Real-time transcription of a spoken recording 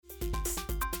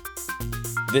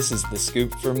This is The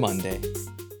Scoop for Monday.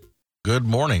 Good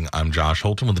morning. I'm Josh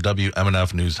Holton with the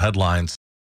WMNF News headlines.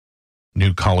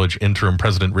 New College interim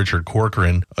president Richard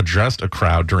Corcoran addressed a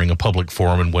crowd during a public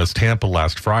forum in West Tampa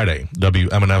last Friday.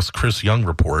 WMNF's Chris Young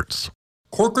reports.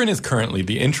 Corcoran is currently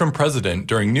the interim president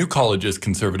during New College's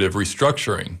conservative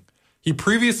restructuring. He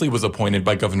previously was appointed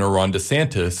by Governor Ron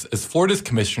DeSantis as Florida's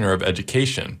Commissioner of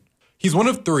Education. He's one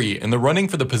of three in the running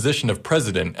for the position of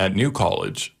president at New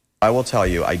College. I will tell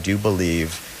you, I do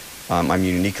believe I'm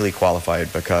uniquely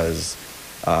qualified because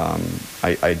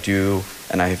I do,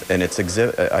 and I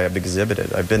have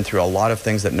exhibited. I've been through a lot of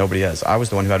things that nobody has. I was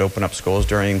the one who had to open up schools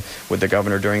with the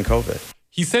governor during COVID.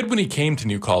 He said when he came to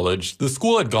New College, the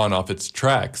school had gone off its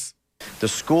tracks. The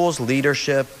school's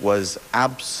leadership was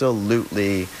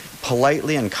absolutely,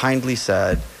 politely and kindly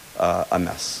said, a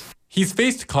mess. He's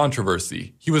faced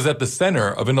controversy. He was at the center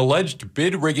of an alleged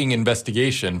bid-rigging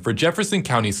investigation for Jefferson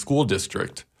County School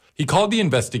District. He called the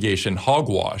investigation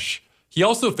hogwash. He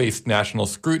also faced national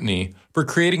scrutiny for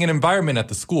creating an environment at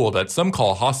the school that some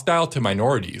call hostile to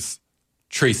minorities.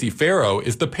 Tracy Farrow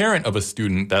is the parent of a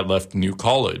student that left New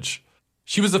College.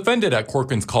 She was offended at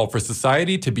Corcoran's call for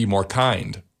society to be more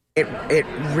kind. It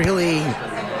really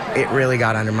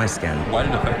got under my skin. Why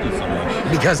did it affect you so much?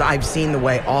 Because I've seen the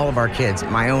way all of our kids,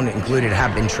 my own included,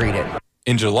 have been treated.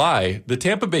 In July, the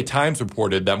Tampa Bay Times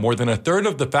reported that more than a third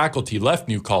of the faculty left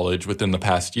New College within the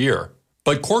past year.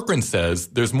 But Corcoran says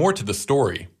there's more to the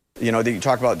story. You know, you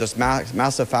talk about this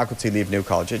massive faculty leave New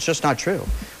College. It's just not true.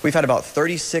 We've had about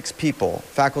 36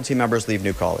 faculty members leave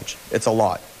New College. It's a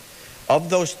lot. Of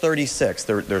those 36,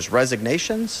 there's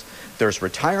resignations, there's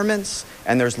retirements,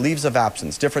 and there's leaves of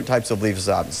absence, different types of leaves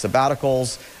of absence,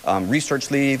 sabbaticals, research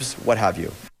leaves, what have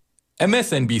you.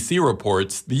 MSNBC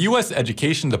reports the U.S.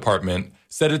 Education Department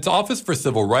said its Office for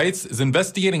Civil Rights is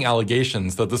investigating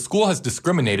allegations that the school has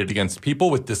discriminated against people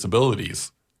with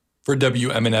disabilities. For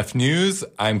WMNF News,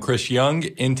 I'm Chris Young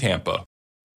in Tampa.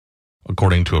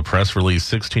 According to a press release,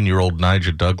 16-year-old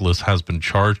Nigel Douglas has been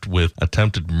charged with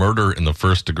attempted murder in the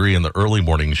first degree in the early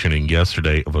morning shooting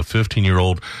yesterday of a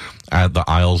 15-year-old at the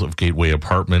Isles of Gateway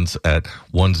Apartments at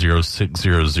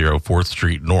 10600 4th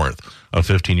Street North. A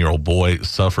 15-year-old boy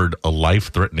suffered a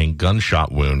life-threatening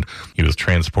gunshot wound. He was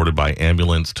transported by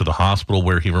ambulance to the hospital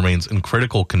where he remains in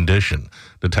critical condition.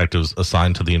 Detectives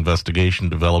assigned to the investigation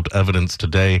developed evidence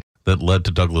today that led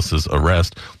to Douglas's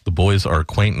arrest. The boys are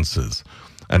acquaintances.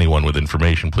 Anyone with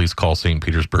information, please call St.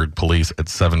 Petersburg Police at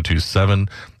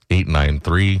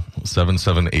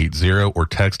 727-893-7780 or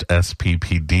text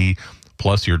SPPD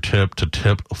plus your tip to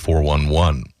tip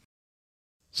 411.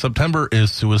 September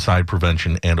is Suicide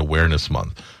Prevention and Awareness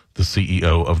Month. The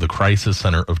CEO of the Crisis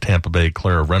Center of Tampa Bay,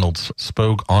 Clara Reynolds,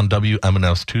 spoke on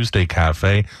WMNF's Tuesday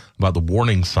Cafe about the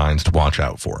warning signs to watch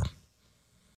out for.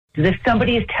 If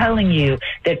somebody is telling you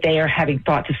that they are having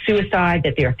thoughts of suicide,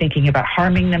 that they are thinking about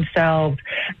harming themselves,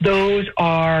 those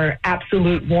are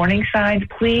absolute warning signs.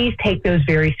 Please take those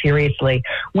very seriously.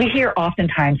 We hear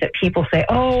oftentimes that people say,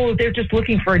 oh, they're just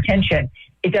looking for attention.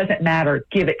 It doesn't matter.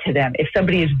 Give it to them. If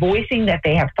somebody is voicing that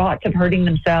they have thoughts of hurting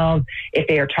themselves, if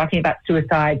they are talking about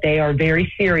suicide, they are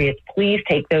very serious. Please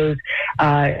take those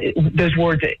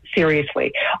words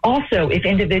seriously. Also, if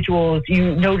individuals,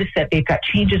 you notice that they've got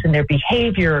changes in their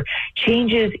behavior,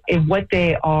 changes in what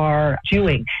they are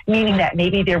doing, meaning that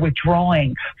maybe they're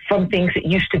withdrawing from things that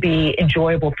used to be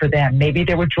enjoyable for them. Maybe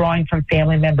they're withdrawing from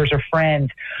family members or friends.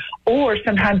 Or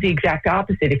sometimes the exact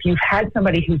opposite. If you've had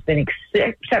somebody who's been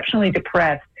exceptionally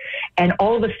depressed and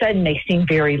all of a sudden they seem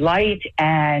very light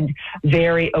and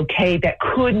very okay, that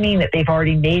could mean that they've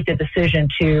already made the decision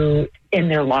to end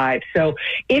their lives. So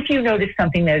if you notice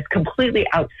something that is completely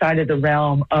outside of the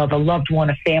realm of a loved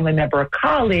one, a family member, a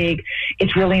colleague,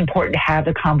 it's really important to have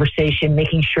the conversation,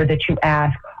 making sure that you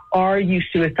ask, are you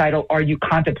suicidal? Are you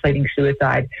contemplating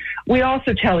suicide? We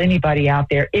also tell anybody out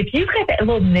there, if you've got that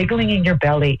little niggling in your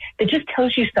belly that just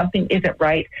tells you something isn't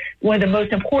right, one of the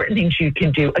most important things you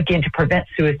can do, again, to prevent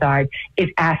suicide is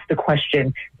ask the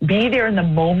question. Be there in the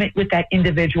moment with that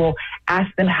individual.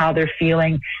 Ask them how they're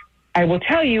feeling. I will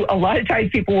tell you, a lot of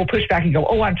times people will push back and go,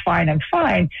 oh, I'm fine.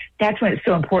 That's when it's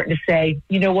so important to say,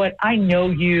 you know what? I know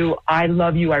you. I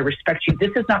love you. I respect you.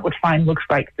 This is not what fine looks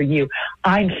like for you.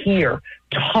 I'm here.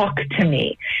 Talk to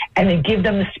me. And then give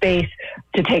them the space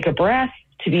to take a breath,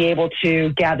 to be able to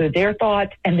gather their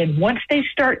thoughts. And then once they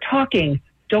start talking,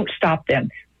 don't stop them.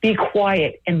 Be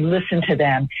quiet and listen to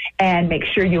them, and make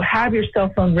sure you have your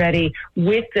cell phone ready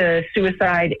with the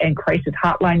suicide and crisis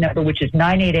hotline number, which is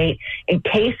 988, in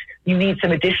case you need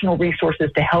some additional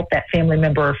resources to help that family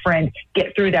member or friend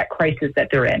get through that crisis that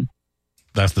they're in.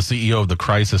 That's the CEO of the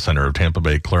Crisis Center of Tampa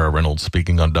Bay, Clara Reynolds,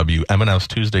 speaking on WMNF's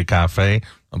Tuesday Cafe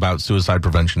about Suicide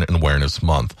Prevention and Awareness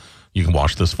Month. You can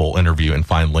watch this full interview and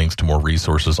find links to more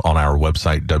resources on our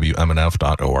website,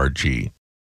 WMNF.org.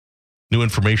 New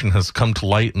information has come to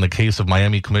light in the case of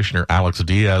Miami Commissioner Alex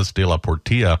Diaz de la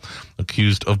Portilla,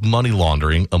 accused of money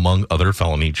laundering, among other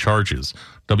felony charges.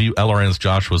 WLRN's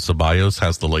Joshua Ceballos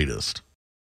has the latest.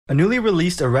 A newly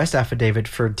released arrest affidavit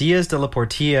for Diaz de la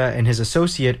Portilla and his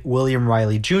associate, William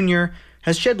Riley Jr.,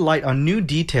 has shed light on new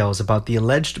details about the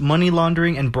alleged money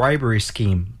laundering and bribery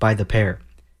scheme by the pair.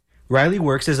 Riley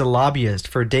works as a lobbyist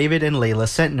for David and Layla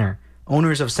Sentner,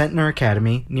 owners of Sentner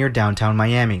Academy near downtown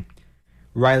Miami.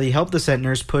 Riley helped the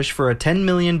Sentners push for a $10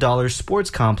 million sports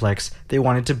complex they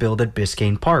wanted to build at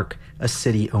Biscayne Park, a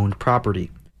city-owned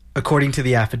property. According to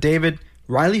the affidavit,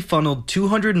 Riley funneled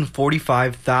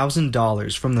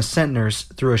 $245,000 from the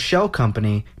Sentners through a shell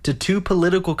company to two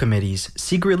political committees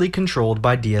secretly controlled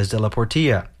by Diaz de la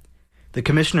Portilla. The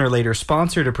commissioner later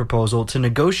sponsored a proposal to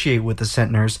negotiate with the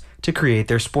Sentners to create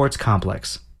their sports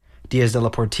complex. Diaz de la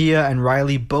Portilla and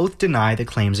Riley both deny the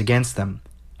claims against them.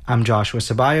 I'm Joshua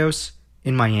Ceballos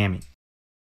in Miami.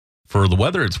 For the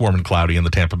weather, it's warm and cloudy in the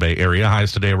Tampa Bay area.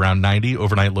 Highs today around 90,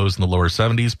 overnight lows in the lower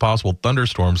 70s, possible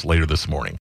thunderstorms later this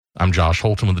morning. I'm Josh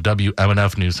Holton with the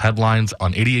WMNF News headlines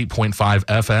on 88.5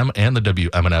 FM and the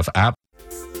WMNF app.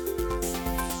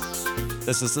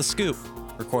 This is The Scoop,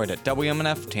 recorded at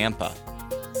WMNF Tampa.